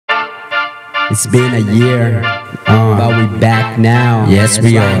It's been a year, but we back now. Yes,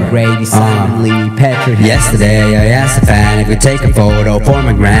 we Ryan are. Grady, Simon Petri Helin. Yesterday I asked a fan if we'd take a photo for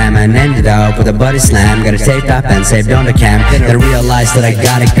my gram, and ended up with a buddy slam. Got a taped up and saved on the cam. Then I realized that I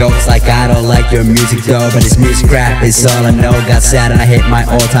gotta go. It's like I don't like your music though, but this music crap is all I know. Got sad and I hit my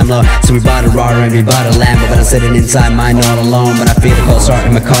all-time low, so we bought a Rara and we bought a Lambo. But I'm sitting inside mine all alone, but I feel the cold start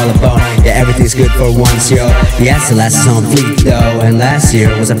in my collarbone. Yeah, everything's good for once, yo. Yeah, so last is on fleek though, and last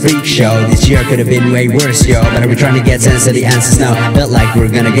year was a freak show. This year could have been way worse, yo, but we're trying to get sense of the answers now. Felt like we're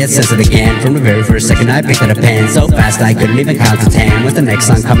gonna get sense of it again. From the very first second I picked up a pen, so fast I couldn't even count to 10. What's the next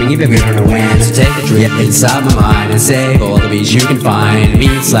song coming, even we don't know when? So take a trip inside my mind and save all the beats you can find.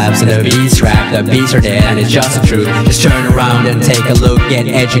 Beat slaps and the beats rap, the beats are dead and it's just the truth. Just turn around and take a look, get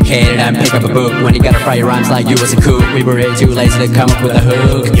educated and pick up a book. When you gotta fry your rhymes like you was a kook, we were way too lazy to come up with a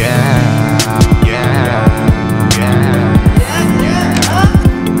hook.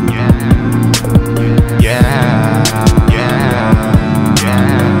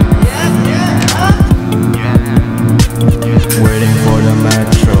 Waiting for the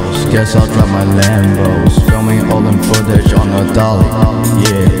metros, guess I'll drop my Lambos. Filming all them footage on a dolly,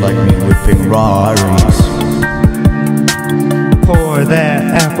 yeah, like me whipping Raris. Pour that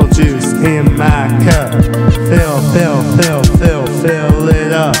apple juice in my cup. Fill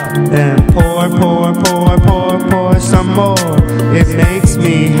it up. Then pour some more. It makes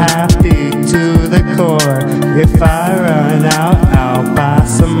me happy to the core. If I run out, I'll buy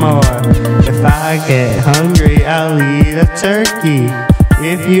some more. If I get hungry, I'll eat a turkey.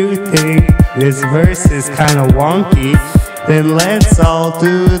 If you think this verse is kinda wonky, then let's all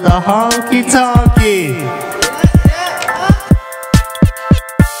do the honky-tonky.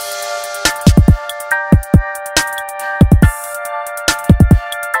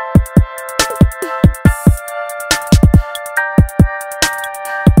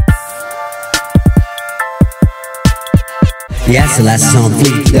 Yeah, so last is on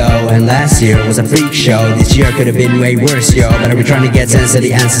fleek though, and last year was a freak show. This year could have been way worse, yo, but we're trying to get sense of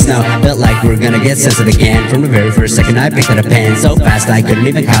the answers now. Felt like we're gonna get sense of it again. From the very first second I picked up a pen, so fast I couldn't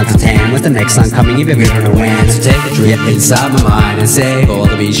even count to 10. What's the next song coming, even we don't know when? So take a trip inside my mind and save all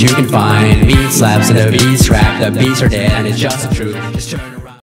the beats you can find. Beat slaps and the beats rap, the beats are dead and it's just the truth. Just turn around.